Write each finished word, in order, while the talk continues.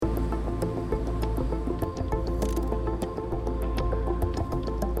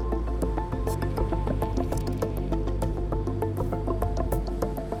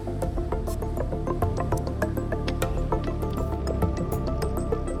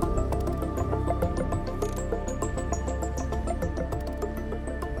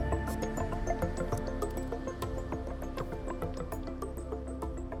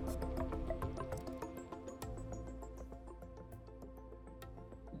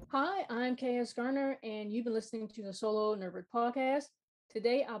Hi, I'm KS Garner, and you've been listening to the Solo Nerd podcast.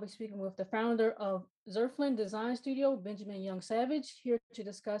 Today, I'll be speaking with the founder of Zerflin Design Studio, Benjamin Young Savage, here to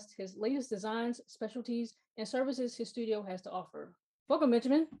discuss his latest designs, specialties, and services his studio has to offer. Welcome,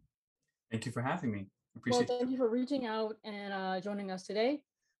 Benjamin. Thank you for having me. Well, Appreciate thank you for reaching out and joining us today.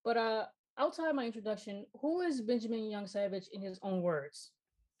 But outside my introduction, who is Benjamin Young Savage in his own words?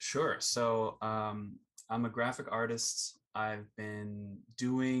 Sure. I'm a graphic artist. I've been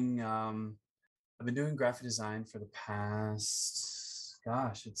doing graphic design for the past,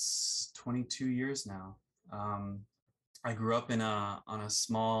 gosh, it's 22 years now. Um, I grew up on a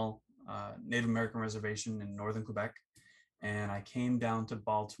small Native American reservation in northern Quebec, and I came down to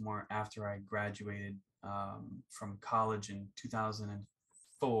Baltimore after I graduated from college in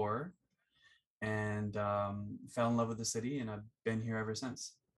 2004 and fell in love with the city, and I've been here ever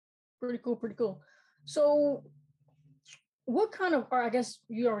since. Pretty cool, pretty cool. So, what kind of art? I guess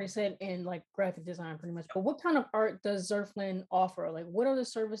you already said in like graphic design, pretty much. But what kind of art does Zerflin offer? Like, what are the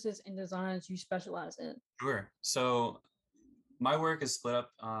services and designs you specialize in? Sure. So my work is split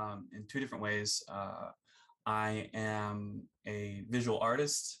up in two different ways. I am a visual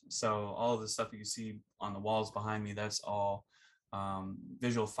artist, so all of the stuff that you see on the walls behind me, that's all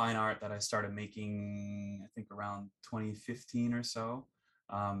visual fine art that I started making, I think around 2015 or so.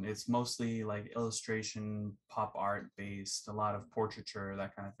 It's mostly like illustration, pop art based, a lot of portraiture,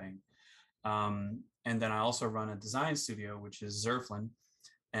 that kind of thing. And then I also run a design studio, which is Zerflin.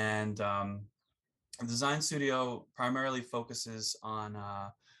 And the design studio primarily focuses on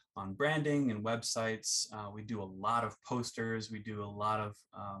branding and websites. We do a lot of posters. We do a lot of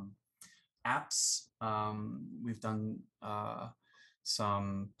apps. We've done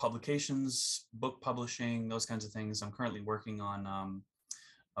some publications, book publishing, those kinds of things. I'm currently working on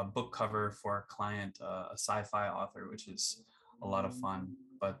a book cover for a client, a sci-fi author, which is a lot of fun.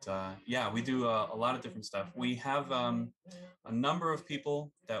 But yeah, we do a lot of different stuff. We have a number of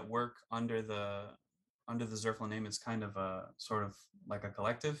people that work under the Zerflin name. It's kind of a sort of like a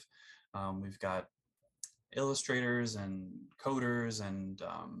collective. We've got illustrators and coders and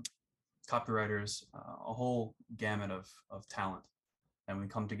copywriters, a whole gamut of talent, and we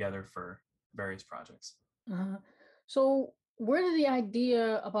come together for various projects. Uh, so, where did the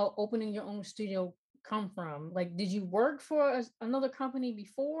idea about opening your own studio come from? Like, did you work for another company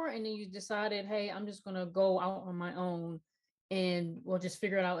before, and then you decided, hey, I'm just gonna go out on my own, and we'll just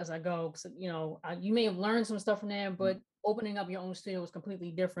figure it out as I go? Because you may have learned some stuff from there, but opening up your own studio was completely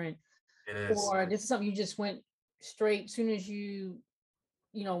different. It is. Or this is something you just went straight soon as you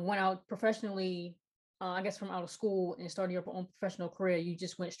went out professionally, I guess from out of school and started your own professional career, you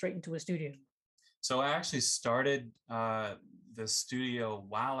just went straight into a studio. So I actually started the studio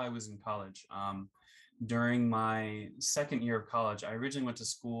while I was in college. During my second year of college, I originally went to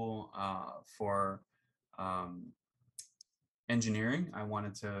school for um, engineering. I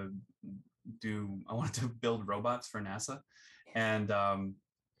wanted to build robots for NASA, and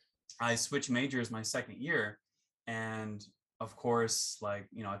I switched majors my second year. And of course, like,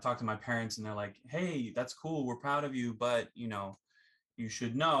 I talked to my parents and they're like, hey, that's cool. We're proud of you. But, you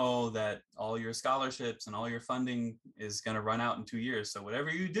should know that all your scholarships and all your funding is going to run out in 2 years. So whatever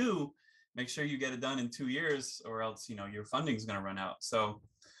you do, make sure you get it done in 2 years, or else, your funding is going to run out. So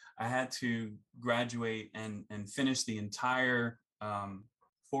I had to graduate and finish the entire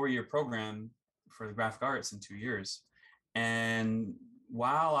 4-year program for the graphic arts in 2 years. And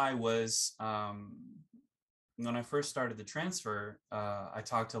while I was when I first started the transfer, I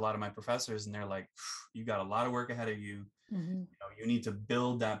talked to a lot of my professors, and they're like, "You got a lot of work ahead of you. Mm-hmm. You need to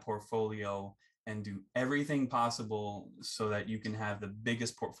build that portfolio and do everything possible so that you can have the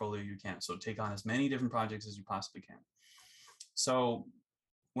biggest portfolio you can. So take on as many different projects as you possibly can." So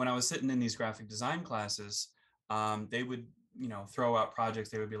when I was sitting in these graphic design classes, they would, throw out projects.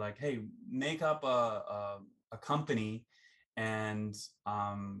 They would be like, "Hey, make up a company and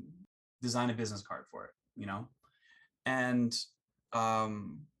design a business card for it." And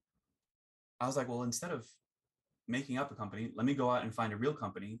um, I was like, well, instead of making up a company, let me go out and find a real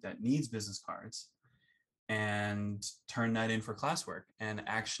company that needs business cards and turn that in for classwork and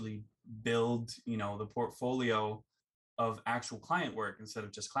actually build, the portfolio of actual client work instead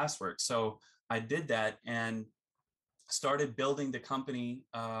of just classwork. So I did that and started building the company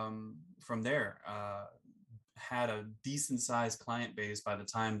from there. Had a decent sized client base by the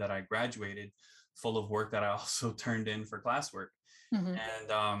time that I graduated, full of work that I also turned in for classwork. Mm-hmm.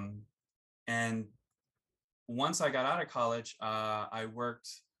 And once I got out of college, I worked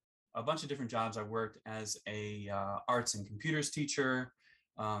a bunch of different jobs. I worked as a arts and computers teacher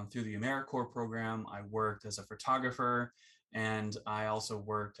through the AmeriCorps program. I worked as a photographer and I also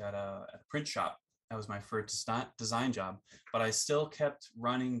worked at a print shop. That was my first design job, but I still kept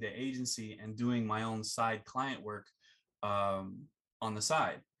running the agency and doing my own side client work on the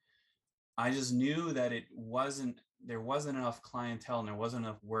side. I just knew that there wasn't enough clientele and there wasn't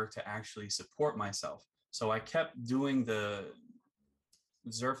enough work to actually support myself. So I kept doing the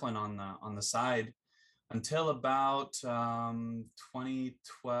Zerflin on the side until about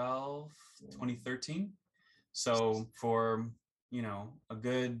 2012, 2013. So for, a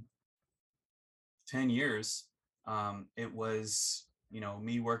good 10 years, it was,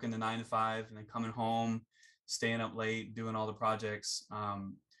 me working the 9 to 5 and then coming home, staying up late, doing all the projects.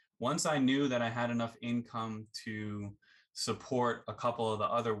 Once I knew that I had enough income to support a couple of the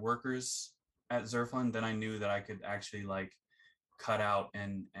other workers at Zerflin, then I knew that I could actually like cut out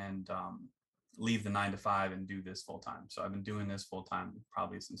and leave the 9 to 5 and do this full time. So I've been doing this full time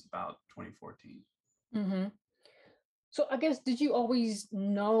probably since about 2014. Hmm. So I guess, did you always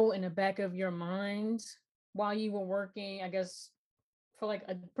know in the back of your mind while you were working, I guess, for like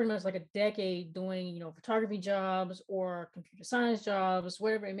pretty much like a decade doing, photography jobs or computer science jobs,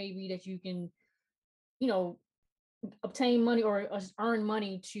 whatever it may be, that you can, you know, obtain money or earn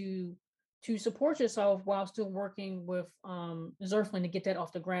money to support yourself while still working with Zerflin to get that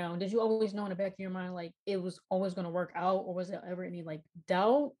off the ground? Did you always know in the back of your mind like it was always going to work out, or was there ever any like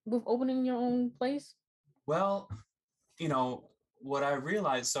doubt with opening your own place? Well, you know, what I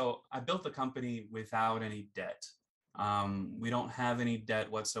realized, so I built the company without any debt. We don't have any debt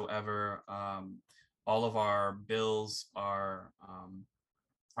whatsoever. All of our bills are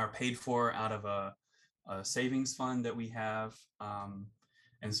paid for out of a savings fund that we have.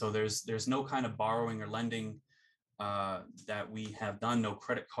 And so there's no kind of borrowing or lending that we have done, no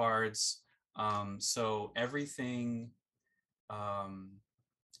credit cards. So everything, um,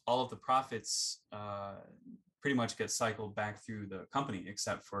 all of the profits pretty much get cycled back through the company,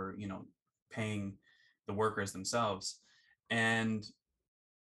 except for, paying the workers themselves. And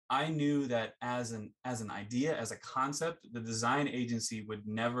I knew that as an idea, as a concept, the design agency would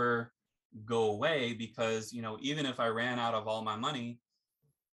never go away because, even if I ran out of all my money,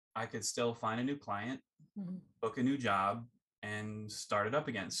 I could still find a new client, Mhm. book a new job, and start it up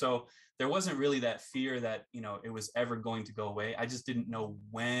again. So there wasn't really that fear that, it was ever going to go away. I just didn't know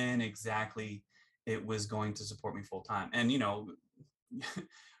when exactly it was going to support me full time. And,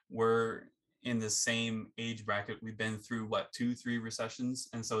 we're in the same age bracket. We've been through what, 2, 3 recessions.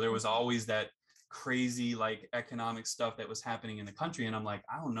 And so there was always that crazy like economic stuff that was happening in the country. And I'm like,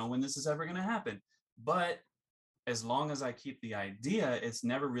 I don't know when this is ever going to happen. But as long as I keep the idea, it's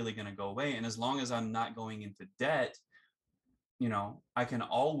never really going to go away. And as long as I'm not going into debt, I can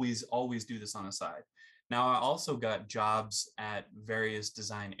always do this on the side. Now, I also got jobs at various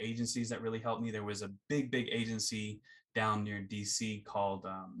design agencies that really helped me. There was a big agency down near DC called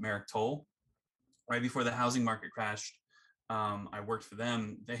Merrick Toll. Right before the housing market crashed, I worked for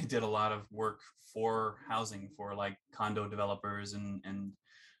them. They did a lot of work for housing, for like condo developers and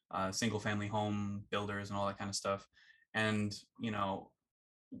single family home builders and all that kind of stuff. And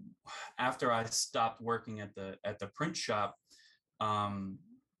after I stopped working at the print shop, um,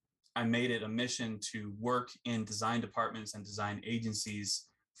 I made it a mission to work in design departments and design agencies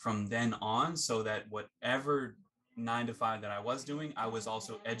from then on, so that whatever 9 to 5 that I was doing, I was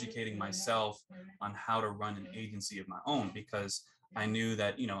also educating myself on how to run an agency of my own, because I knew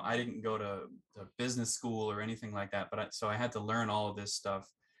that, I didn't go to business school or anything like that, but so I had to learn all of this stuff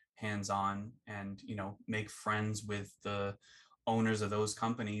hands on and, make friends with the owners of those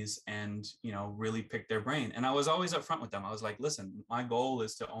companies and, really pick their brain. And I was always upfront with them. I was like, listen, my goal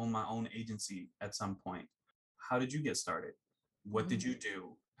is to own my own agency at some point. How did you get started? What did Mhm. you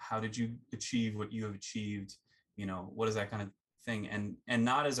do? How did you achieve what you have achieved? What is that kind of thing? And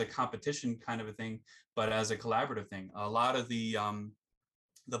not as a competition kind of a thing, but as a collaborative thing. A lot of the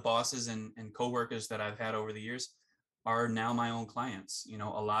bosses and coworkers that I've had over the years are now my own clients. A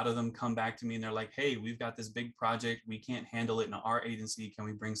lot of them come back to me and they're like, hey, we've got this big project. We can't handle it in our agency. Can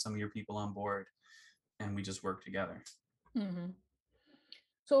we bring some of your people on board? And we just work together. Mhm.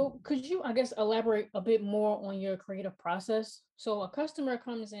 So could you, I guess, elaborate a bit more on your creative process? So a customer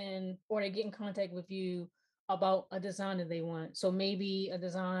comes in or they get in contact with you about a design that they want. So maybe a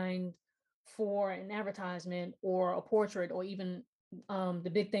design for an advertisement or a portrait, or even the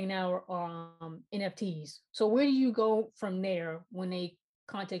big thing now are NFTs. So where do you go from there when they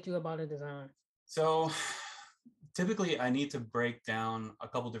contact you about a design? So typically I need to break down a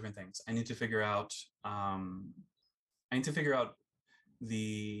couple different things. I need to figure out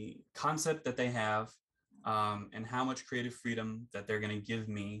the concept that they have, and how much creative freedom that they're going to give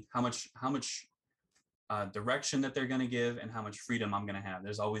me, how much direction that they're going to give and how much freedom I'm going to have.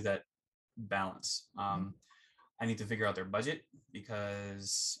 There's always that balance. I need to figure out their budget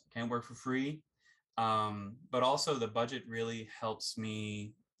because I can't work for free. But also the budget really helps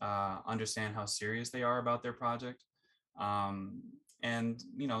me understand how serious they are about their project. And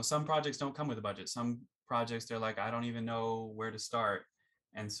some projects don't come with a budget. Some projects they're like, I don't even know where to start.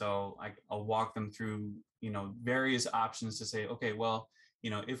 And so I'll walk them through, various options to say, okay, well,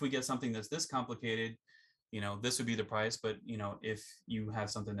 if we get something that's this complicated, this would be the price. But, if you have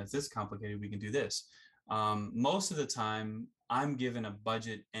something that's this complicated, we can do this. Most of the time, I'm given a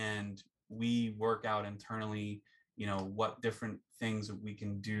budget and we work out internally, what different things we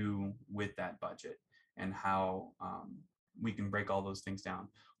can do with that budget and how we can break all those things down.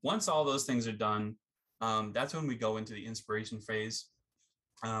 Once all those things are done, that's when we go into the inspiration phase.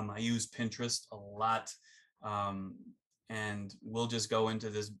 I use Pinterest a lot. And we'll just go into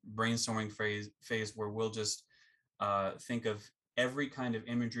this brainstorming phase where we'll just think of every kind of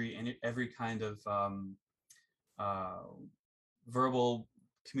imagery and every kind of verbal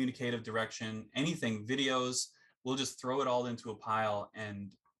communicative direction, anything, videos. We'll just throw it all into a pile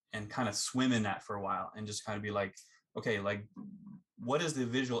and kind of swim in that for a while and just kind of be like, okay, like what is the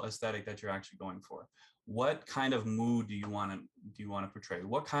visual aesthetic that you're actually going for? What kind of mood do you want to portray?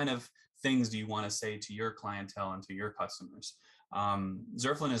 What kind of things do you want to say to your clientele and to your customers?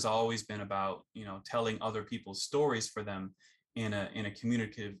 Zerflin has always been about telling other people's stories for them in a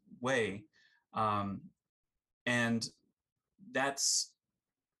communicative way, and that's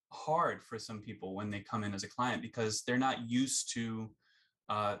hard for some people when they come in as a client because they're not used to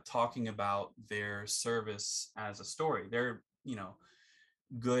talking about their service as a story. They're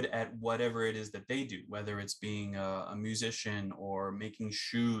good at whatever it is that they do, whether it's being a musician or making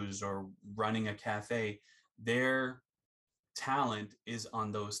shoes or running a cafe. Their talent is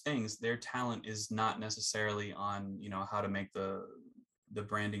on those things. Their talent is not necessarily on how to make the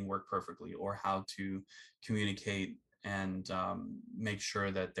branding work perfectly or how to communicate and make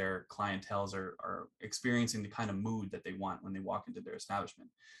sure that their clienteles are experiencing the kind of mood that they want when they walk into their establishment.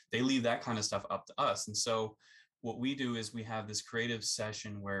 They leave that kind of stuff up to us. And so what we do is we have this creative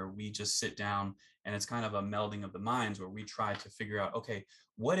session where we just sit down and it's kind of a melding of the minds where we try to figure out, okay,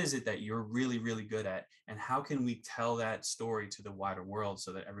 what is it that you're really, really good at? And how can we tell that story to the wider world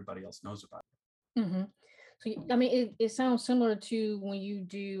so that everybody else knows about it? Mm-hmm. So, I mean, it sounds similar to when you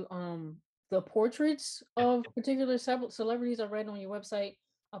do the portraits Yeah, of particular celebrities. I read on your website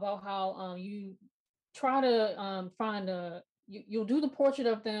about how you try to find you'll do the portrait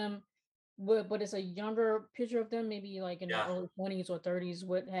of them, but it's a younger picture of them, maybe like in their yeah, early 20s or 30s,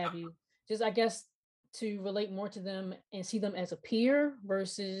 what have you. Just, I guess, to relate more to them and see them as a peer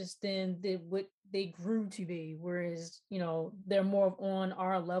versus then what they grew to be, whereas they're more on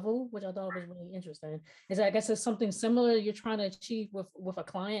our level, which I thought was really interesting. Is I guess it's something similar you're trying to achieve with a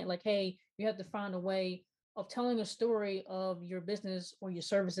client, like, hey, you have to find a way of telling a story of your business or your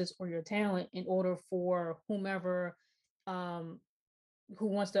services or your talent in order for whomever um who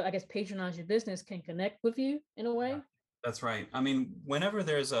wants to, I guess, patronize your business can connect with you in a yeah. way. That's right. I mean, whenever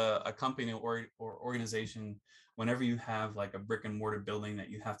there's a company or organization, whenever you have like a brick and mortar building that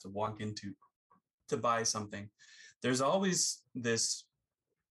you have to walk into to buy something, there's always this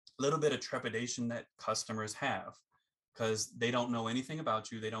little bit of trepidation that customers have because they don't know anything about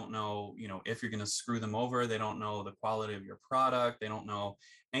you. They don't know, if you're going to screw them over. They don't know the quality of your product. They don't know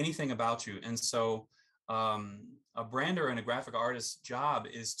anything about you. And so a brander and a graphic artist's job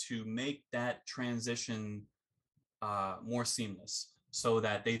is to make that transition more seamless so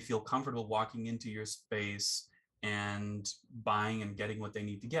that they feel comfortable walking into your space and buying and getting what they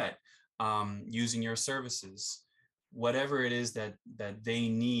need to get, using your services, whatever it is that they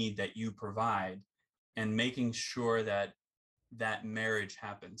need that you provide, and making sure that that marriage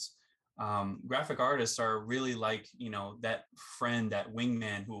happens. Graphic artists are really like that friend, that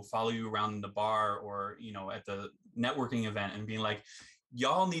wingman who will follow you around in the bar or at the networking event and being like,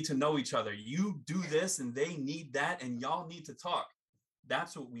 y'all need to know each other. You do this and they need that and y'all need to talk.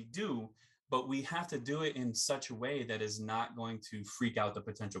 That's what we do, but we have to do it in such a way that is not going to freak out the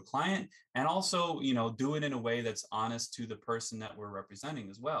potential client, and also do it in a way that's honest to the person that we're representing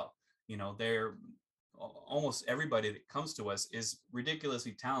as well. They're almost everybody that comes to us is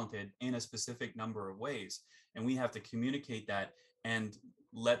ridiculously talented in a specific number of ways, and we have to communicate that and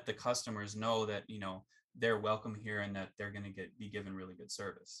let the customers know that they're welcome here and that they're going to be given really good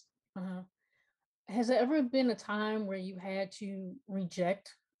service. Uh-huh. Has there ever been a time where you had to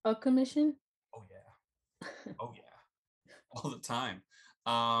reject a commission? Oh yeah, oh yeah, all the time.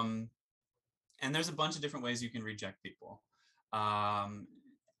 um and there's a bunch of different ways you can reject people.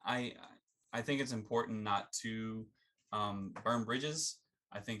 I I think it's important not to burn bridges.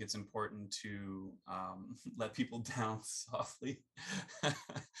 I think it's important to let people down softly.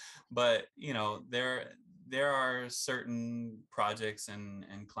 But there are certain projects and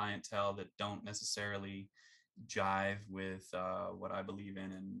clientele that don't necessarily jive with what I believe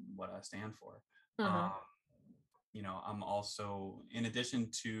in and what I stand for. Uh-huh. Um, I'm also, in addition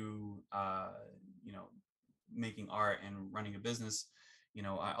to you know making art and running a business,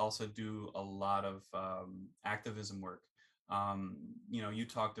 I also do a lot of activism work. You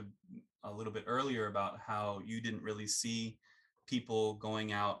talked a little bit earlier about how you didn't really see people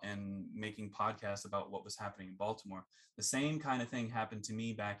going out and making podcasts about what was happening in Baltimore. The same kind of thing happened to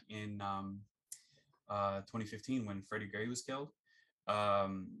me back in 2015 when Freddie Gray was killed.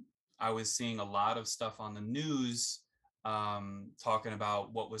 um, I was seeing a lot of stuff on the news talking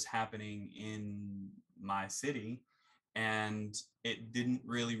about what was happening in my city, and it didn't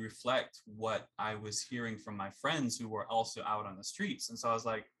really reflect what I was hearing from my friends who were also out on the streets. And so I was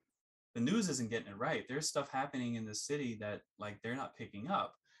like, the news isn't getting it right. There's stuff happening in the city that like they're not picking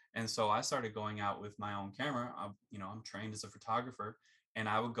up. And so I started going out with my own camera. I'm trained as a photographer, and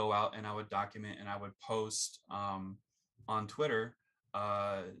I would go out and I would document and I would post on Twitter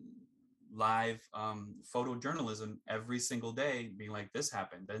uh, live photojournalism every single day, being like, this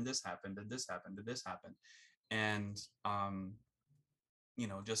happened, then this happened, then this happened, then this happened, and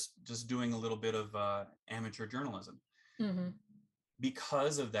just doing a little bit of amateur journalism. Mm-hmm.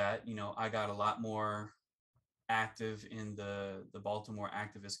 Because of that, I got a lot more active in the Baltimore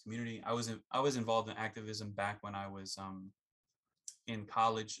activist community. I was involved in activism back when I was in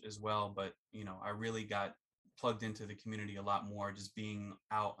college as well, but I really got plugged into the community a lot more, just being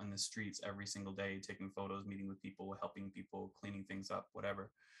out on the streets every single day, taking photos, meeting with people, helping people, cleaning things up, whatever.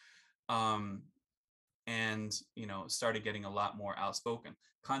 Um, and started getting a lot more outspoken.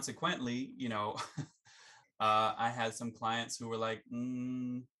 Consequently, I had some clients who were like,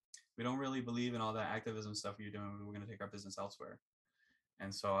 we don't really believe in all that activism stuff you're doing. We're going to take our business elsewhere.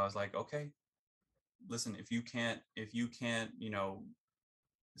 And so I was like, okay, listen, if you can't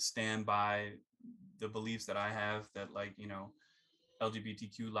stand by the beliefs that I have, that like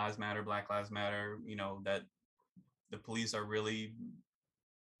LGBTQ lives matter, Black lives matter, that the police are really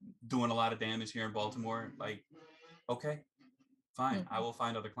doing a lot of damage here in Baltimore, like, okay, fine, I Mm-hmm. will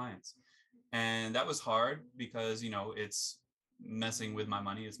find other clients. And that was hard because it's messing with my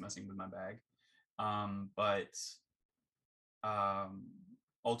money, it's messing with my bag. But um,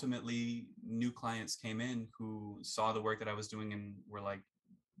 ultimately, new clients came in who saw the work that I was doing and were like,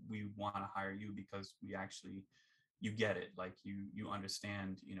 we want to hire you because you get it, like you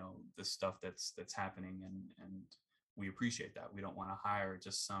understand the stuff that's happening, and we appreciate that. We don't want to hire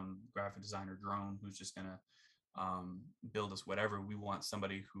just some graphic designer drone who's just gonna build us whatever. We want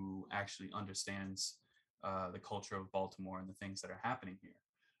somebody who actually understands the culture of Baltimore and the things that are happening here.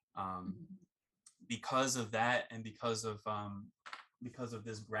 um, Mm-hmm. because of that, and because of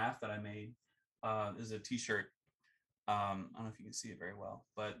this graph that I made. This is a t-shirt. I don't know if you can see it very well,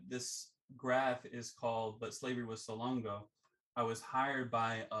 but this graph is called "But Slavery Was So Long Ago." I was hired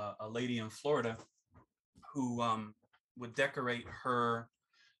by a lady in Florida who would decorate her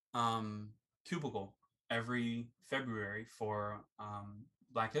um, cubicle every February for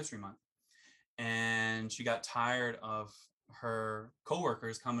Black History Month. And she got tired of her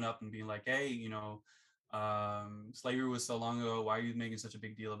coworkers coming up and being like, hey, slavery was so long ago. Why are you making such a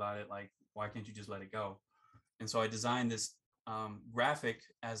big deal about it? Like, why can't you just let it go? And so I designed this graphic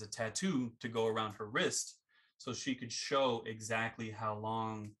as a tattoo to go around her wrist so she could show exactly how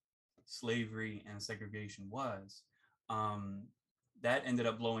long slavery and segregation was. Um, that ended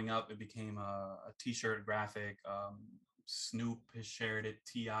up blowing up. It became a t-shirt graphic. Snoop has shared it.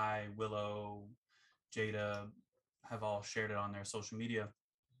 Ti, Willow, Jada have all shared it on their social media.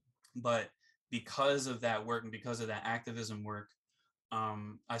 But because of that work and because of that activism work,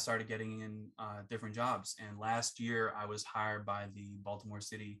 I started getting in different jobs. And last year, I was hired by the Baltimore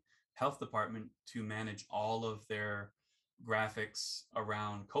City Health Department to manage all of their graphics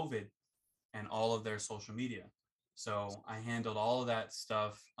around COVID and all of their social media. So I handled all of that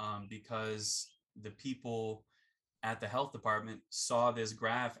stuff because the people at the health department saw this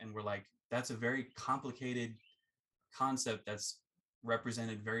graph and were like, that's a very complicated concept that's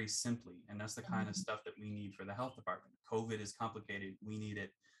represented very simply. And that's the kind of Mm-hmm. stuff that we need for the health department. COVID is complicated. We need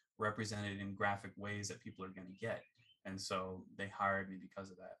it represented in graphic ways that people are going to get. And so they hired me because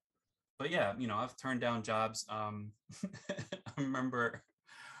of that. But yeah, I've turned down jobs. I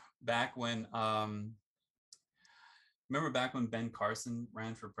back when um, remember back when Ben Carson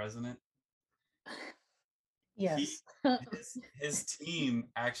ran for president. he Yes. his team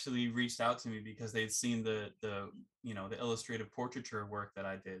actually reached out to me because they'd seen the illustrative portraiture work that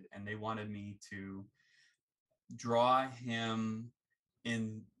I did, and they wanted me to draw him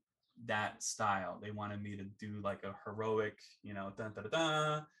in that style. They wanted me to do like a heroic, dun, dun, dun,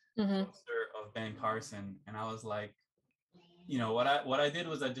 dun, Hmm. poster of Ben Carson, and I was like, what I did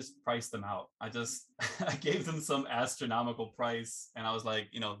was I just priced them out. I just I gave them some astronomical price, and I was like,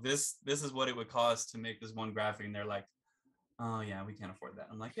 this is what it would cost to make this one graphic, and they're like, oh yeah, we can't afford that.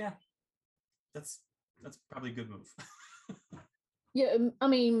 I'm like, yeah, that's that's probably a good move. Yeah, I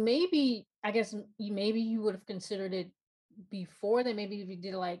mean, maybe I guess maybe you would have considered it before that. Maybe if you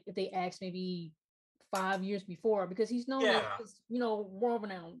did like if they asked maybe 5 years before, because he's known as Yeah, this, world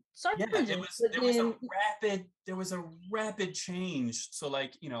renowned yeah. It surgeon. was But there was a then, rapid change. So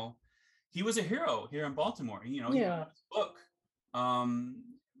like he was a hero here in Baltimore. He wrote yeah, this book. Um,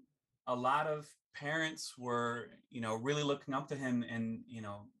 a lot of parents were really looking up to him, and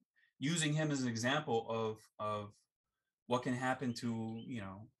using him as an example of what can happen to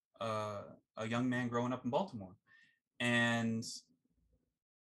uh, a young man growing up in Baltimore. And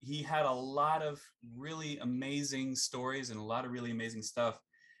he had a lot of really amazing stories and a lot of really amazing stuff.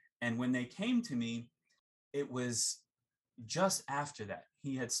 And when they came to me, it was just after that.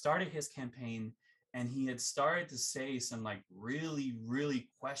 He had started his campaign, and he had started to say some like really, really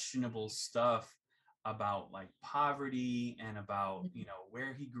questionable stuff about like poverty and about,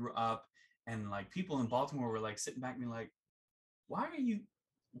 where he grew up. And like people in Baltimore were like sitting back and being like, why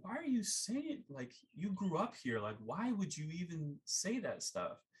are you saying, like, you grew up here, like why would you even say that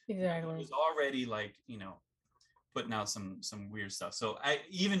stuff? But he exactly. was already like putting out some weird stuff. So I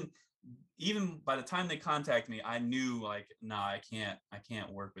even by the time they contact me, I knew like, nah, I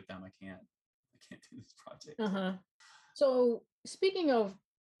can't work with them. I can't do this project. Uh-huh. So speaking of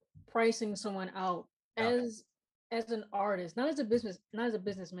pricing someone out, Yeah, as an artist, not as a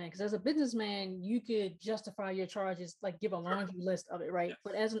businessman, because as a businessman, you could justify your charges, like give a sure. laundry list of it, right? Yes.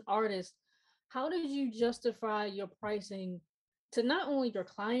 But as an artist, how did you justify your pricing to not only your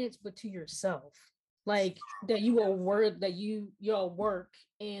clients but to yourself? Like that you are worth that your work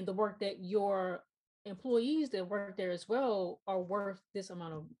and the work that your employees that work there as well are worth this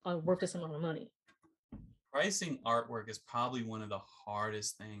amount of money. Pricing artwork is probably one of the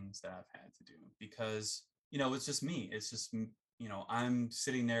hardest things that I've had to do, because it's just me. It's just I'm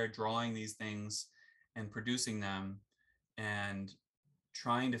sitting there drawing these things and producing them, and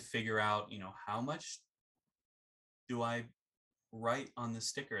trying to figure out how much do I write on the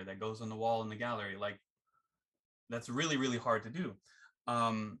sticker that goes on the wall in the gallery. Like, that's really, really hard to do.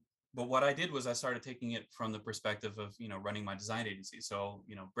 um, but what I did was I started taking it from the perspective of running my design agency. So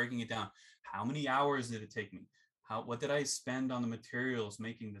breaking it down, how many hours did it take me, what did I spend on the materials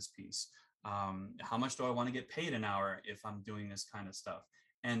making this piece, how much do I want to get paid an hour if I'm doing this kind of stuff.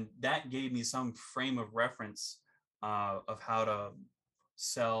 And that gave me some frame of reference of how to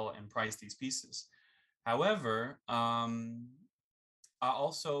sell and price these pieces. However, I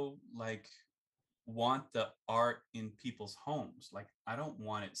also like want the art in people's homes. Like, I don't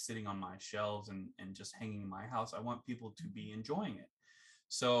want it sitting on my shelves and just hanging in my house. I want people to be enjoying it.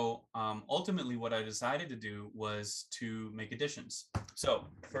 So ultimately, what I decided to do was to make additions. So,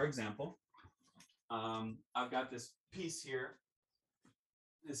 for example, I've got this piece here.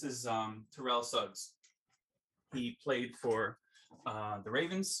 This is Terrell Suggs. He played for the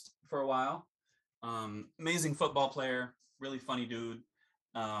Ravens for a while. Amazing football player, really funny dude.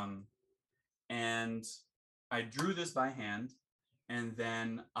 Um, and I drew this by hand, and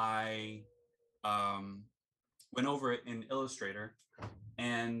then I um, went over it in Illustrator.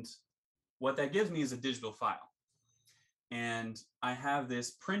 And what that gives me is a digital file. And I have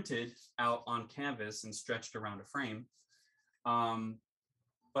this printed out on canvas and stretched around a frame. Um,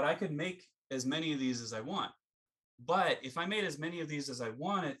 but I could make as many of these as I want. But if I made as many of these as I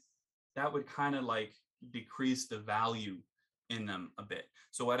wanted, that would kind of like decrease the value in them a bit.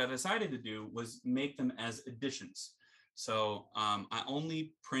 So what I decided to do was make them as additions. So I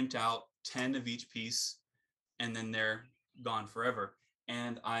only print out 10 of each piece, and then they're gone forever.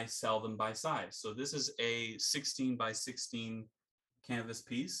 And I sell them by size. So this is a 16 by 16 canvas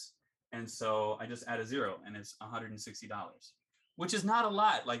piece. And so I just add a zero, and it's $160, which is not a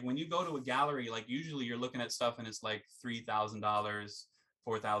lot. Like, when you go to a gallery, like usually you're looking at stuff and it's like $3,000,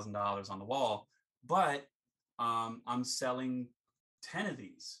 $4,000 on the wall. But I'm selling 10 of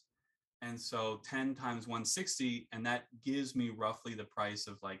these. And so 10 times 160, and that gives me roughly the price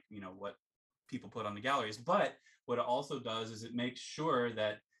of like, what people put on the galleries. But what it also does is it makes sure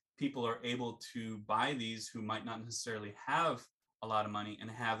that people are able to buy these who might not necessarily have a lot of money and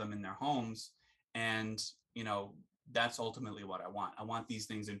have them in their homes. And, you know, that's ultimately what I want. I want these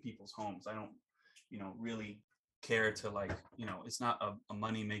things in people's homes. I don't, really care to, like, it's not a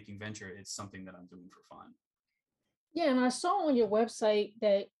money making venture. It's something that I'm doing for fun. Yeah, and I saw on your website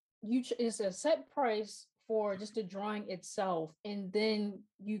that it's a set price for just the drawing itself, and then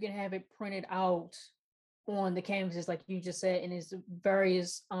you can have it printed out on the canvases, like you just said, and it's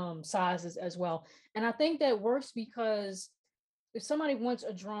various sizes as well. And I think that works because if somebody wants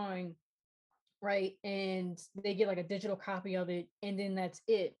a drawing, right, and they get like a digital copy of it, and then that's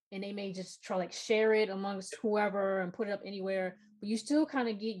it, and they may just try like share it amongst whoever and put it up anywhere, but you still kind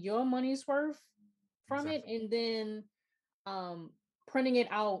of get your money's worth from it, Exactly. and then um printing it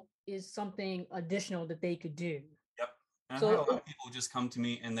out is something additional that they could do. Yep. And I've had a So lot of people just come to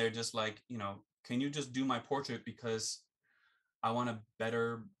me and they're just like, can you just do my portrait because I want a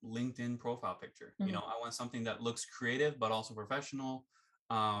better LinkedIn profile picture. mhm, I want something that looks creative but also professional.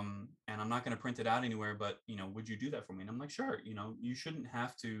 And I'm not going to print it out anywhere, but would you do that for me? And I'm like, sure. You shouldn't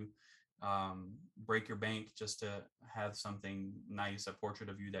have to break your bank just to have something nice, a portrait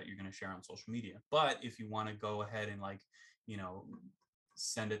of you that you're going to share on social media. But if you want to go ahead and, like, you know,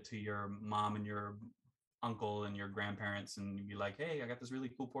 send it to your mom and your uncle and your grandparents and be like, hey, I got this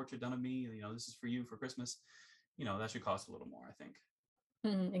really cool portrait done of me, this is for you for Christmas, that should cost a little more, I think.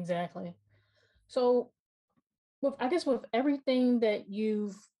 exactly. So with, I guess, with everything that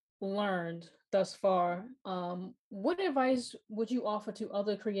you've learned thus far, what advice would you offer to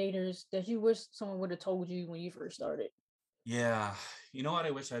other creators that you wish someone would have told you when you first started? Yeah, you know what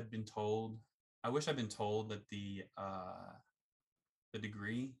I wish I'd been told? I wish I'd been told that the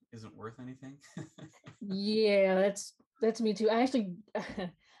degree isn't worth anything. Yeah, that's me too. I actually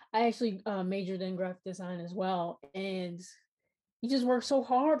I actually majored in graphic design as well, and you just work so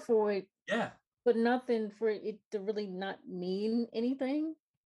hard for it, Yeah, but nothing for it to really not mean anything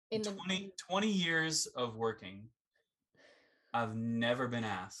in the 20 years of working, I've never been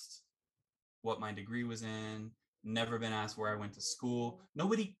asked what my degree was in, never been asked where I went to school.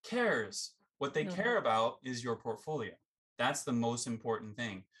 Nobody cares. What they no. care about is your portfolio. That's the most important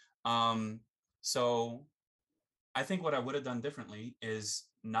thing. Um, so I think what I would have done differently is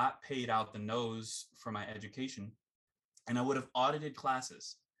not paid out the nose for my education, and I would have audited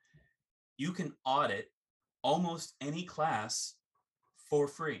classes. You can audit almost any class for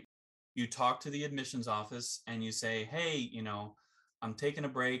free. You talk to the admissions office and you say, hey, I'm taking a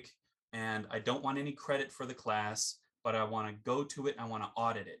break and I don't want any credit for the class, but I want to go to it. I want to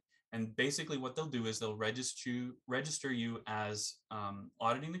audit it. And basically, what they'll do is they'll register you as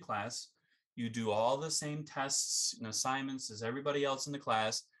auditing the class. You do all the same tests and assignments as everybody else in the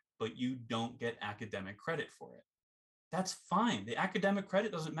class, but you don't get academic credit for it. That's fine. The academic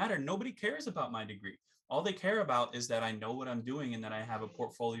credit doesn't matter. Nobody cares about my degree. All they care about is that I know what I'm doing and that I have a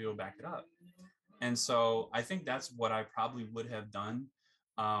portfolio to back it up. And so I think that's what I probably would have done.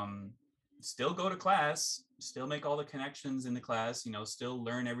 Um, Still go to class, still make all the connections in the class, still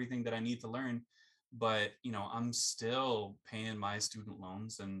learn everything that I need to learn. But, I'm still paying my student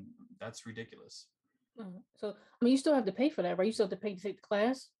loans, and that's ridiculous. So I mean, you still have to pay for that, right? You still have to pay to take the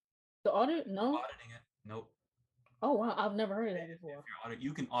class, the audit. No. Auditing it, nope. Oh wow, I've never heard of that If before. you're audit,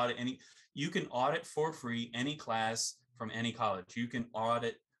 you can audit for free any class from any college. You can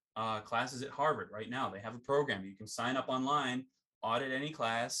audit classes at Harvard right now. They have a program. You can sign up online, audit any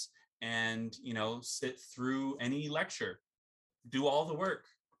class, and sit through any lecture, do all the work.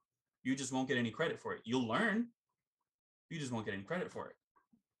 You just won't get any credit for it. You'll learn. You just won't get any credit for it.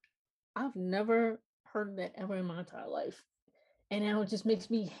 I've never heard of that ever in my entire life, and now it just makes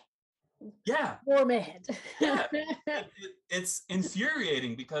me Yeah, more mad. yeah. It's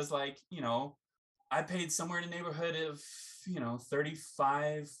infuriating because, like, I paid somewhere in the neighborhood of,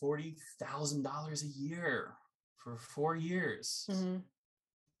 35, $40,000 a year for 4 years. Mhm.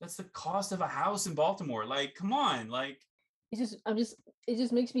 That's the cost of a house in Baltimore. Like, come on. Like, It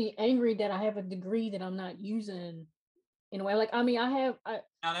just makes me angry that I have a degree that I'm not using in a way. Like, I mean, now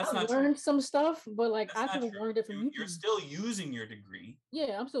that's I've not true. learned some stuff, but like That's I not could have true. learned it from You're YouTube. still using your degree.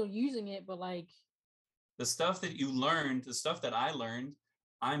 Yeah, I'm still using it, but like, The stuff that you learned, the stuff that I learned,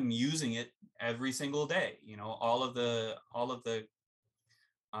 I'm using it every single day.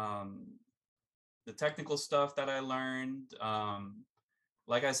 Um, the technical stuff that I learned.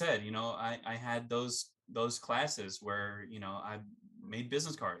 Like I said, I had those classes where I made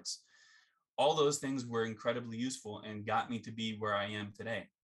business cards. All those things were incredibly useful and got me to be where I am today.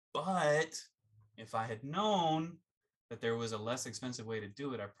 But if I had known that there was a less expensive way to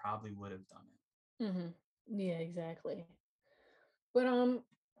do it, I probably would have done it. mhm. Yeah, exactly. But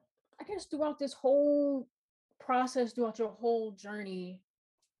I guess throughout this whole process, throughout your whole journey,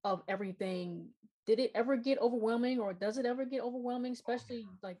 of everything, did it ever get overwhelming, or does it ever get overwhelming, Oh, especially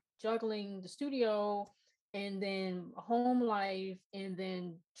like juggling the studio and then home life and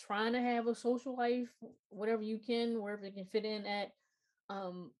then trying to have a social life, whatever you can, wherever it can fit in at.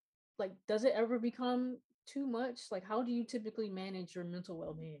 Um, like, does it ever become too much? Like, how do you typically manage your mental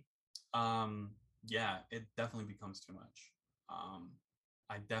well-being? yeah, it definitely becomes too much. Um,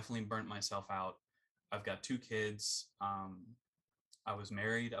 I definitely burnt myself out. I've got two kids. I was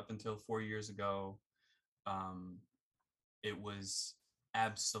married up until 4 years ago. Um, it was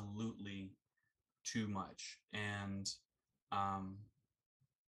absolutely too much. And um,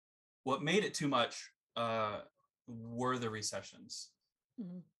 what made it too much were the recessions,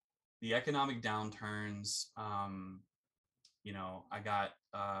 Mhm. the economic downturns. I got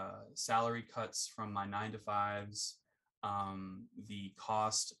salary cuts from my 9 to 5s. The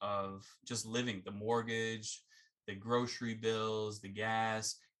cost of just living, the mortgage, the grocery bills, the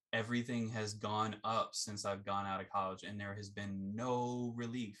gas, everything has gone up since I've gone out of college, and there has been no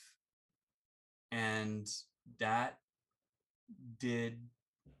relief. And that did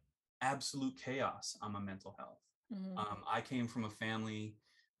absolute chaos on my mental health. Mhm. I came from a family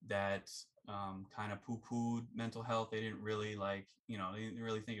that kind of poo-pooed mental health. They didn't really they didn't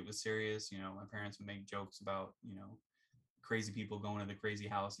really think it was serious. My parents would make jokes about, crazy people going to the crazy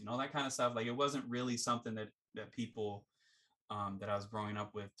house, that kind of stuff. Like it wasn't really something that people that I was growing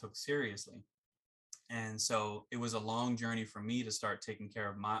up with took seriously. And so it was a long journey for me to start taking care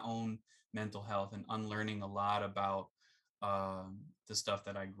of my own mental health and unlearning a lot about the stuff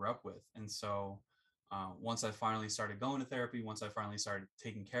that I grew up with. And so once I finally started going to therapy, once I finally started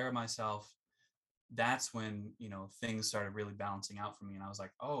taking care of myself, that's when, things started really balancing out for me. And I was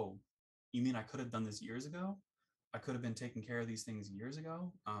like, oh, you mean I could have done this years ago? I could have been taking care of these things years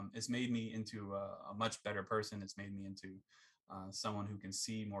ago. It's made me into a much better person. It's made me into someone who can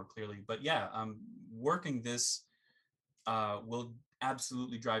see more clearly. But yeah, working this will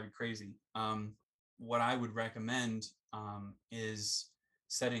absolutely drive you crazy. What I would recommend is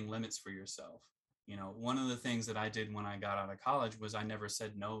setting limits for yourself. One of the things that I did when I got out of college was I never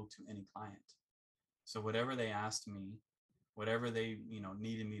said no to any client. So whatever they asked me, whatever they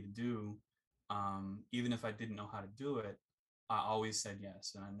needed me to do, even if I didn't know how to do it, I always said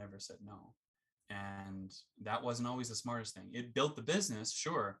yes, and I never said no. And that wasn't always the smartest thing. It built the business,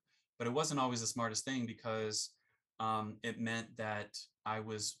 sure, but it wasn't always the smartest thing because it meant that I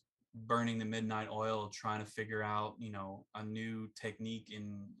was burning the midnight oil trying to figure out, a new technique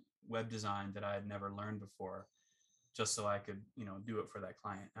in web design that I had never learned before, just so I could, do it for that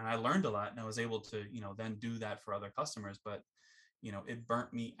client. And I learned a lot, and I was able to, then do that for other customers. But, it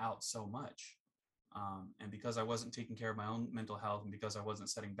burnt me out so much. And because I wasn't taking care of my own mental health, and because I wasn't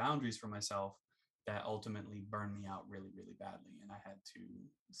setting boundaries for myself, that ultimately burned me out really, really badly. And I had to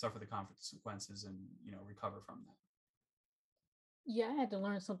suffer the consequences and, recover from that. Yeah, I had to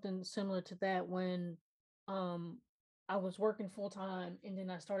learn something similar to that when um I was working full time and then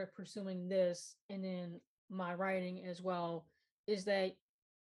I started pursuing this and then my writing as well, is that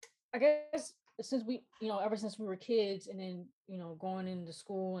I guess since we, ever since we were kids and then, going into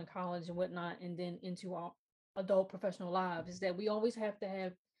school and college and whatnot, and then into our adult professional lives, is that we always have to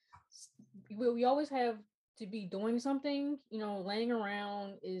have, we always have to be doing something. Laying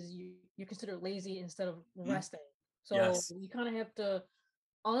around is you're considered lazy instead of Mhm. resting. So Yes. you kind of have to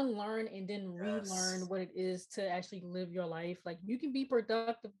unlearn and then relearn Yes. what it is to actually live your life. Like you can be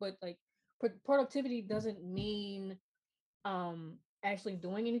productive, but like productivity doesn't mean actually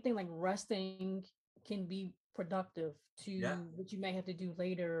doing anything. Like resting can be productive Yeah. to what you may have to do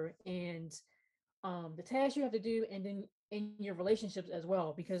later, and the tasks you have to do, and then in your relationships as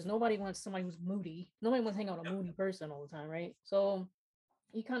well, because nobody wants somebody who's moody. Nobody wants to hang out with a Yep. moody person all the time, right? So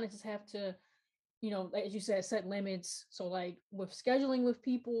you kind of just have to, like as you said, set limits. So like with scheduling with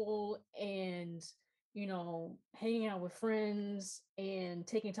people and hanging out with friends and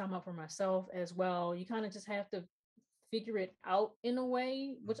taking time out for myself as well, you kind of just have to figure it out in a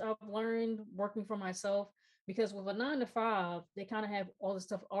way, which Mhm. I've learned working for myself. Because with a 9 to 5, they kind of have all the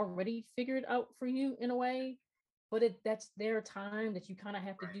stuff already figured out for you in a way, but that's their time that you kind of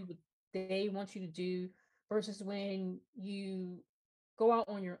have to Right. do what they want you to do. Versus when you go out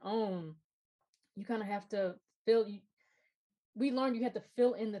on your own, you kind of have to fill. We learned you have to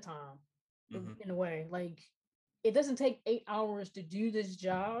fill in the time Hmm. in a way. Like it doesn't take 8 hours to do this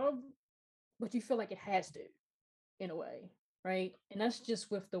job, but you feel like it has to in a way, right? And that's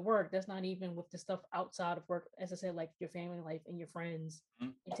just with the work. That's not even with the stuff outside of work. As I said, like your family life and your friends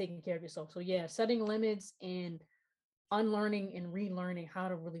and taking care of yourself. So yeah, setting limits and unlearning and relearning how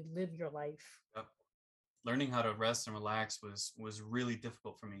to really live your life. Yep. learning how to rest and relax was really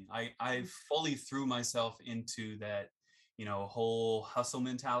difficult for me. I fully threw myself into that, whole hustle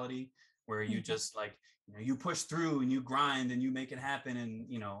mentality where you Mhm. just like, you push through and you grind and you make it happen and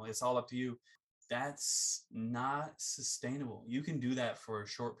it's all up to you. That's not sustainable. You can do that for a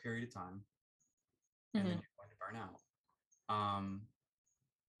short period of time and then Mhm. you're going to burn out. Um,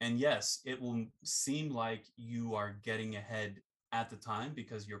 and yes, it will seem like you are getting ahead at the time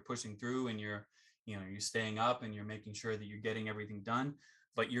because you're pushing through and you're staying up and you're making sure that you're getting everything done,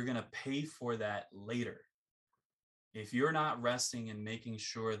 but you're going to pay for that later. If you're not resting and making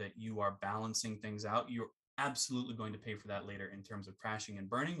sure that you are balancing things out, you're absolutely going to pay for that later in terms of crashing and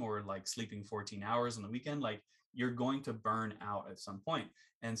burning or like sleeping 14 hours on the weekend. Like you're going to burn out at some point.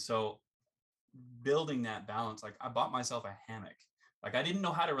 And so building that balance, like I bought myself a hammock. Like I didn't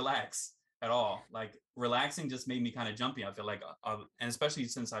know how to relax at all. Like relaxing just made me kind of jumpy. I feel like, and especially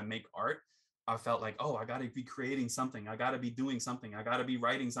since I make art, I felt like, oh, I got to be creating something. I got to be doing something. I got to be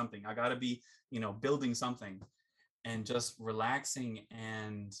writing something. I got to be, building something. And just relaxing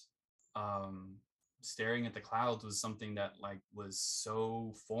and um, staring at the clouds was something that like was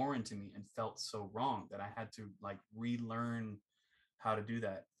so foreign to me and felt so wrong that I had to like relearn how to do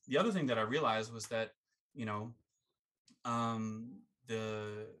that. The other thing that I realized was that, you know,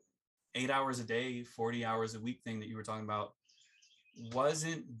 the 8 hours a day, 40 hours a week thing that you were talking about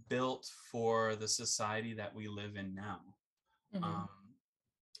wasn't built for the society that we live in now. Mhm. Um,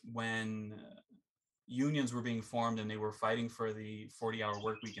 when unions were being formed and they were fighting for the 40-hour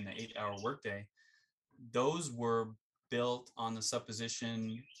work week and the 8-hour workday, those were built on the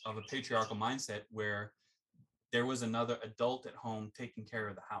supposition of a patriarchal mindset where there was another adult at home taking care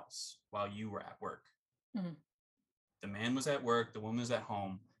of the house while you were at work. Mhm. The man was at work, the woman was at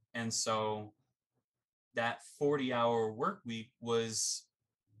home. And so that 40-hour work week was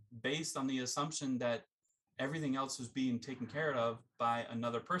based on the assumption that everything else was being taken care of by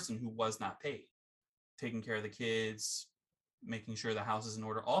another person who was not paid, taking care of the kids, making sure the house is in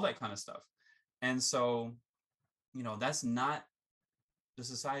order, all that kind of stuff. And so, that's not the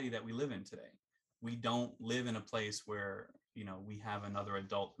society that we live in today. We don't live in a place where, we have another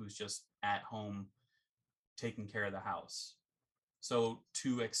adult who's just at home taking care of the house. So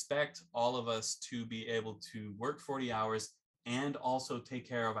to expect all of us to be able to work 40 hours and also take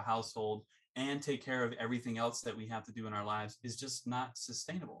care of a household and take care of everything else that we have to do in our lives is just not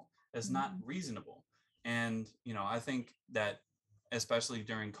sustainable. It's not Mhm. reasonable. And, I think that especially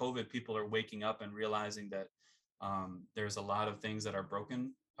during COVID, people are waking up and realizing that there's a lot of things that are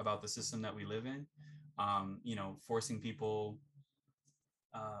broken about the system that we live in. Forcing people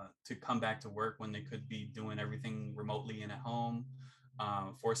to come back to work when they could be doing everything remotely and at home,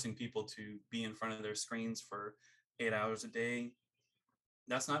 forcing people to be in front of their screens for 8 hours a day.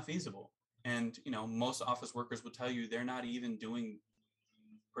 That's not feasible. And, most office workers will tell you they're not even doing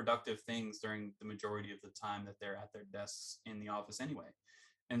productive things during the majority of the time that they're at their desks in the office anyway.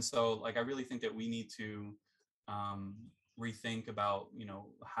 And so, like, I really think that we need to um, rethink about,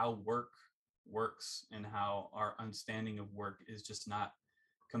 how work works and how our understanding of work is just not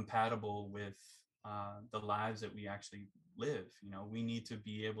compatible with the lives that we actually live. We need to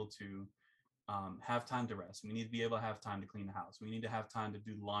be able to have time to rest. We need to be able to have time to clean the house. We need to have time to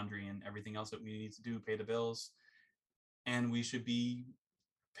do the laundry and everything else that we need to do, pay the bills. And we should be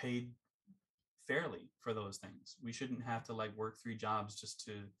paid fairly for those things. We shouldn't have to like work three jobs just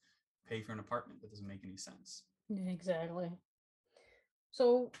to pay for an apartment. That doesn't make any sense. Yeah, exactly.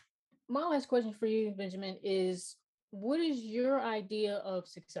 So, my last question for you, Benjamin, is what is your idea of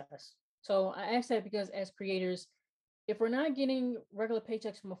success? So, I ask that because as creators, if we're not getting regular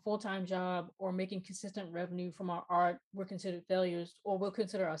paychecks from a full-time job or making consistent revenue from our art, we're considered failures or we'll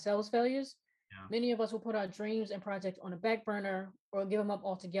consider ourselves failures. Yeah. Many of us will put our dreams and projects on a back burner or give them up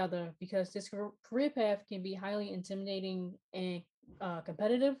altogether because this career path can be highly intimidating and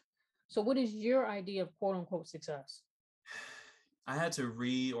competitive. So, what is your idea of quote unquote success? I had to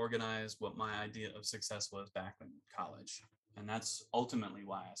reorganize what my idea of success was back in college. And that's ultimately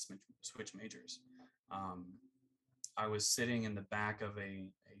why I switched majors. Um, I was sitting in the back of a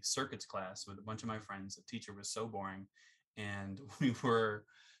circuits class with a bunch of my friends. The teacher was so boring. And we were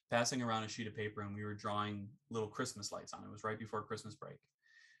passing around a sheet of paper and we were drawing little Christmas lights on it. It was right before Christmas break.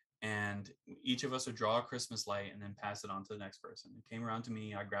 And each of us would draw a Christmas light and then pass it on to the next person. It came around to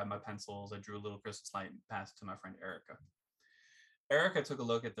me. I grabbed my pencils. I drew a little Christmas light and passed it to my friend Erica. Erica took a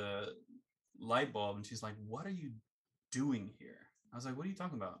look at the light bulb and she's like, "What are you doing here?" I was like, "What are you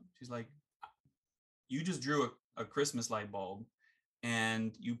talking about?" She's like, "You just drew a Christmas light bulb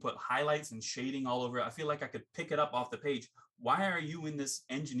and you put highlights and shading all over it. I feel like I could pick it up off the page. why are you in this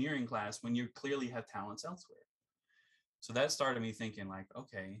engineering class when you clearly have talents elsewhere? So that started me thinking like,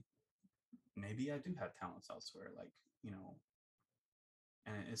 okay, maybe I do have talents elsewhere. Like, you know,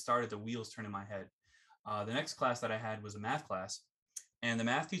 and it started the wheels turn in my head. The next class that I had was a math class, and the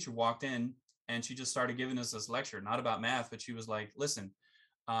math teacher walked in and she just started giving us this lecture, not about math, but she was like, listen,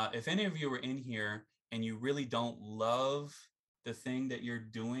 if any of you are in here and you really don't love the thing that you're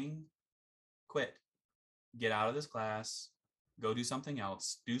doing, quit, get out of this class, go do something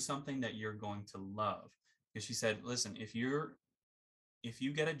else, do something that you're going to love. Because she said, listen, if you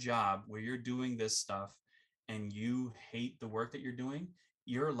get a job where you're doing this stuff and you hate the work that you're doing,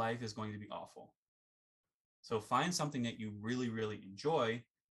 your life is going to be awful. So find something that you really, really enjoy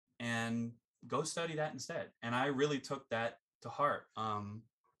and go study that instead. And I really took that to heart.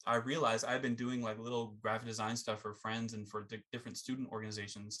 I realized I've been doing like little graphic design stuff for friends and for different student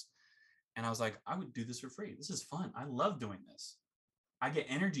organizations. And I was like, I would do this for free. This is fun. I love doing this. I get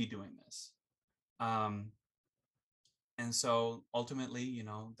energy doing this. Um, and so ultimately, you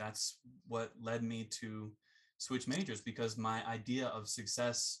know, that's what led me to switch majors, because my idea of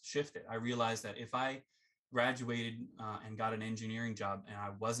success shifted. I realized that if I graduated and got an engineering job and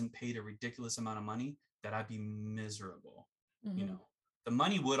I wasn't paid a ridiculous amount of money, that I'd be miserable. You Hmm. know, the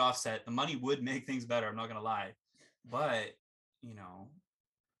money would offset, the money would make things better, I'm not going to lie, but you know,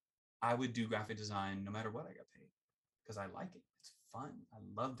 I would do graphic design no matter what I got paid, because I like it, it's fun, I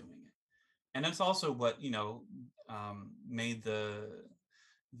love doing it. And that's also what, you know, made the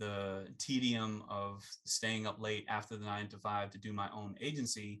tedium of staying up late after the 9 to 5 to do my own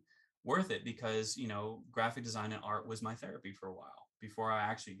agency worth it, because, you know, graphic design and art was my therapy for a while before I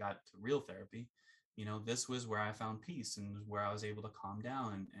actually got to real therapy. You know, this was where I found peace and where I was able to calm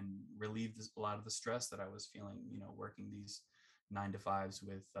down and relieve a lot of the stress that I was feeling, you know, working these 9 to 5s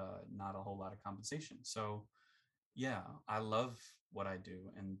with not a whole lot of compensation. So yeah, I love what I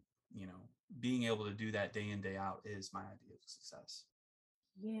do. And, you know, being able to do that day in, day out is my idea of success.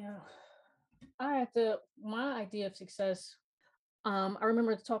 Yeah. I have to my idea of success. I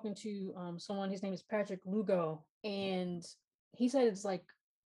remember talking to someone, his name is Patrick Lugo, and he said it's like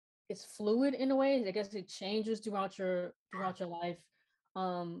it's fluid in a way. I guess it changes throughout your life.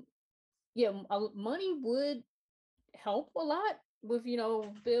 Um, yeah, money would help a lot with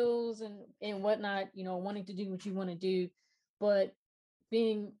bills and whatnot. Wanting to do what you want to do, but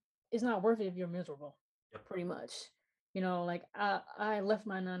being it's not worth it if you're miserable. Yep. Pretty much, like I left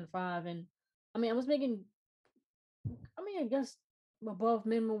my 9 to 5, and I mean I was making I guess above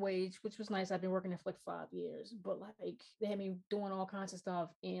minimum wage, which was nice. I've been working there for like 5 years, but like they had me doing all kinds of stuff.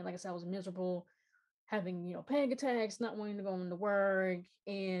 And like I said, I was miserable, having, panic attacks, not wanting to go into work.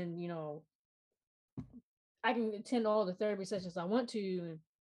 And, I can attend all the therapy sessions I want to.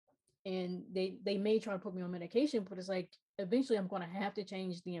 And they may try to put me on medication, but it's like eventually I'm going to have to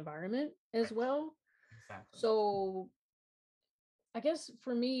change the environment as Right. well. Exactly. So I guess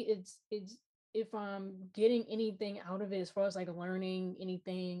for me, it's if I'm getting anything out of it as far as like learning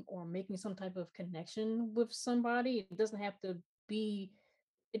anything or making some type of connection with somebody, be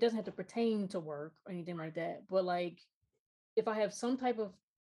it doesn't have to pertain to work or anything like that. But like if I have some type of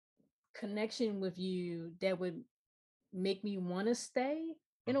connection with you that would make me want to stay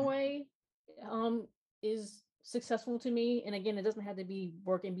in a Hmm. way, um, is successful to me. And again, it doesn't have to be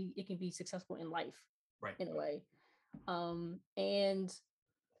work, and it can be successful in life Right. in a way. And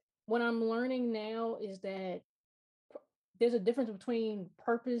what I'm learning now is that there's a difference between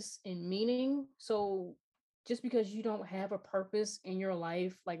purpose and meaning. So just because you don't have a purpose in your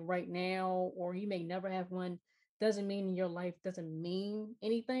life, like right now, or you may never have one, doesn't mean your life doesn't mean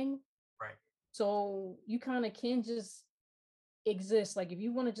anything. Right. So you kind of can just exist. Like if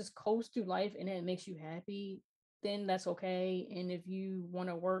you want to just coast through life and it makes you happy, then that's okay. And if you want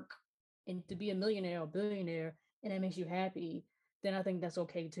to work and to be a millionaire or billionaire and it makes you happy, then I think that's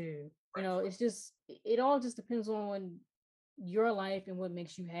okay too. Right. It's just it all just depends on your life and what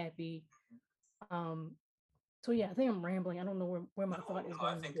makes you happy. Um, so yeah, I think I'm rambling. I don't know where No, my thought is no,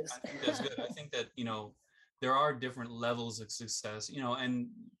 going with I this. think that's good. I think that, you know, there are different levels of success, you know, and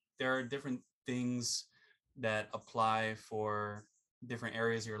there are different things that apply for different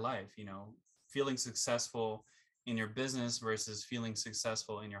areas of your life, you know, feeling successful in your business versus feeling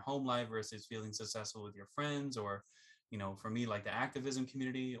successful in your home life versus feeling successful with your friends, or, you know, for me, like the activism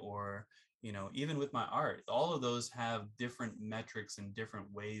community, or, you know, even with my art, all of those have different metrics and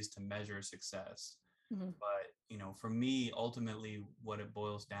different ways to measure success. Mhm. But, you know, for me, ultimately, what it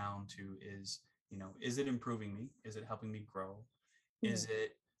boils down to is, you know, is it improving me? Is it helping me grow? Is Mhm.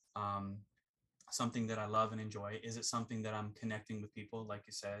 it um, something that I love and enjoy? Is it something that I'm connecting with people? Like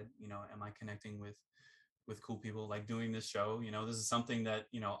you said, you know, am I connecting with with cool people, like doing this show. This is something that,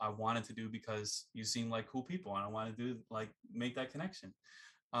 I wanted to do because you seem like cool people and I want to do, like, make that connection.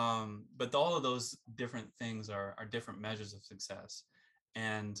 But all of those different things are different measures of success.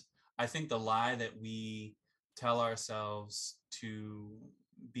 And I think the lie that we tell ourselves to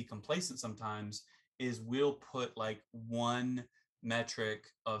be complacent sometimes is we'll put like one metric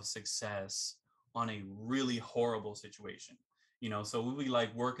of success on a really horrible situation. So we'll be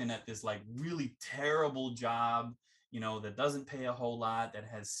like working at this like really terrible job, that doesn't pay a whole lot, that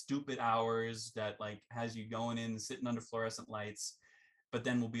has stupid hours, that like has you going in sitting under fluorescent lights. But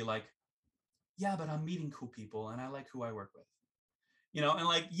then we'll be like, yeah, but I'm meeting cool people and I like who I work with. And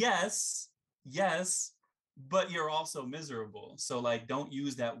like, yes, but you're also miserable. So like, don't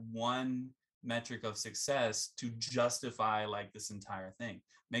use that one metric of success to justify like this entire thing.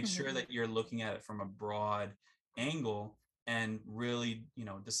 Make sure that you're looking at it from a broad angle and really,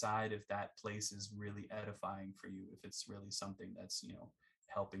 decide if that place is really edifying for you, if it's really something that's,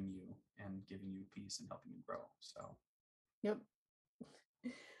 helping you and giving you peace and helping you grow. So, Yep.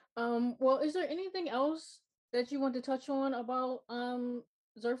 Well, is there anything else that you want to touch on about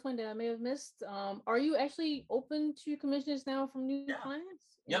Zerflin that I may have missed? Are you actually open to commissions now from new yeah. clients?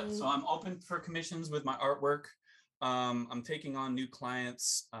 Yep. So I'm open for commissions with my artwork. I'm taking on new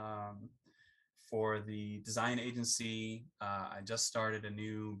clients for the design agency. I just started a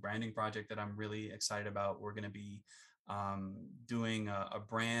new branding project that I'm really excited about. We're going to be doing a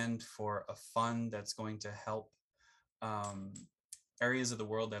brand for a fund that's going to help areas of the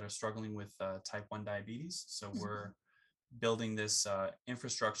world that are struggling with type 1 diabetes. So we're building this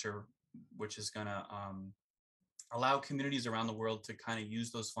infrastructure, which is going to allow communities around the world to kind of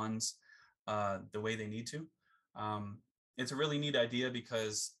use those funds the way they need to. It's a really neat idea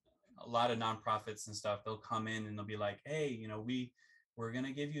because a lot of nonprofits and stuff, they'll come in and they'll be like, hey, we're going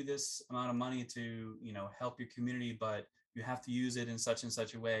to give you this amount of money to, help your community, but you have to use it in such and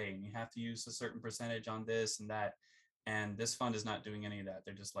such a way. And you have to use a certain percentage on this and that. And this fund is not doing any of that.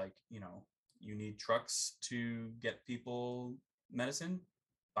 They're just like, you need trucks to get people medicine,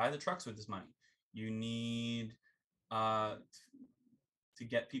 buy the trucks with this money. You need to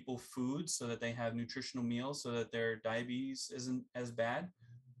get people food so that they have nutritional meals so that their diabetes isn't as bad.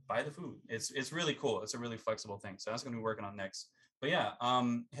 Buy the food. It's really cool. It's a really flexible thing. So that's going to be working on next. But yeah,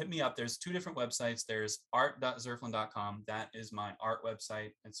 hit me up. There's two different websites. There's art.zerflin.com. That is my art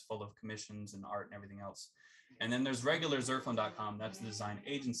website. It's full of commissions and art and everything else. And then there's regular zerflin.com. That's the design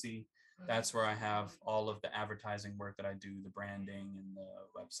agency. That's where I have all of the advertising work that I do, the branding and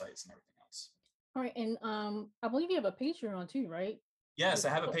the websites and everything else. All right, and I believe you have a Patreon too, right? Yes, I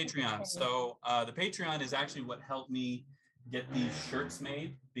have a Patreon. So the Patreon is actually what helped me get these shirts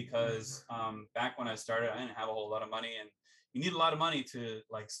made, because back when I started, I didn't have a whole lot of money, and you need a lot of money to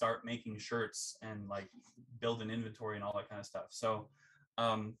like start making shirts and like build an inventory and all that kind of stuff. So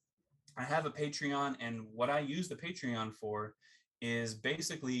I have a Patreon, and what I use the Patreon for is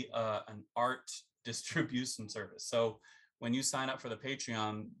basically an art distribution service. So when you sign up for the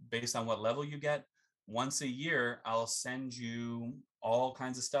Patreon, based on what level you get, once a year, I'll send you all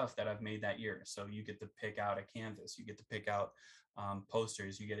kinds of stuff that I've made that year. So you get to pick out a canvas, you get to pick out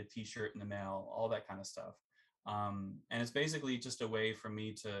posters, you get a t-shirt in the mail, all that kind of stuff. And it's basically just a way for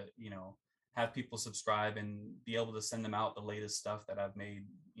me to, have people subscribe and be able to send them out the latest stuff that I've made,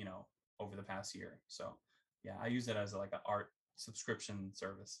 over the past year. So yeah, I use it as like an art subscription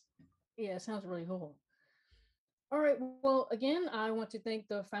service. Yeah, it sounds really cool. All right. Well, again, I want to thank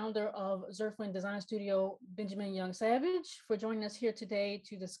the founder of Zerflin Design Studio, Benjamin Young Savage, for joining us here today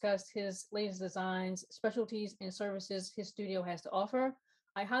to discuss his latest designs, specialties, and services his studio has to offer.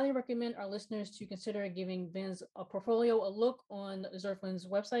 I highly recommend our listeners to consider giving Ben's portfolio a look on Zerflin's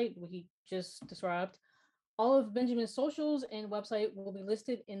website, what he just described. All of Benjamin's socials and website will be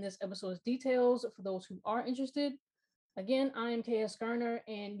listed in this episode's details for those who are interested. Again, I am KS Garner,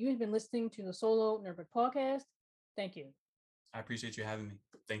 and you have been listening to the Solo Nerdbird podcast. Thank you. I appreciate you having me.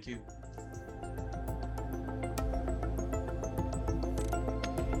 Thank you.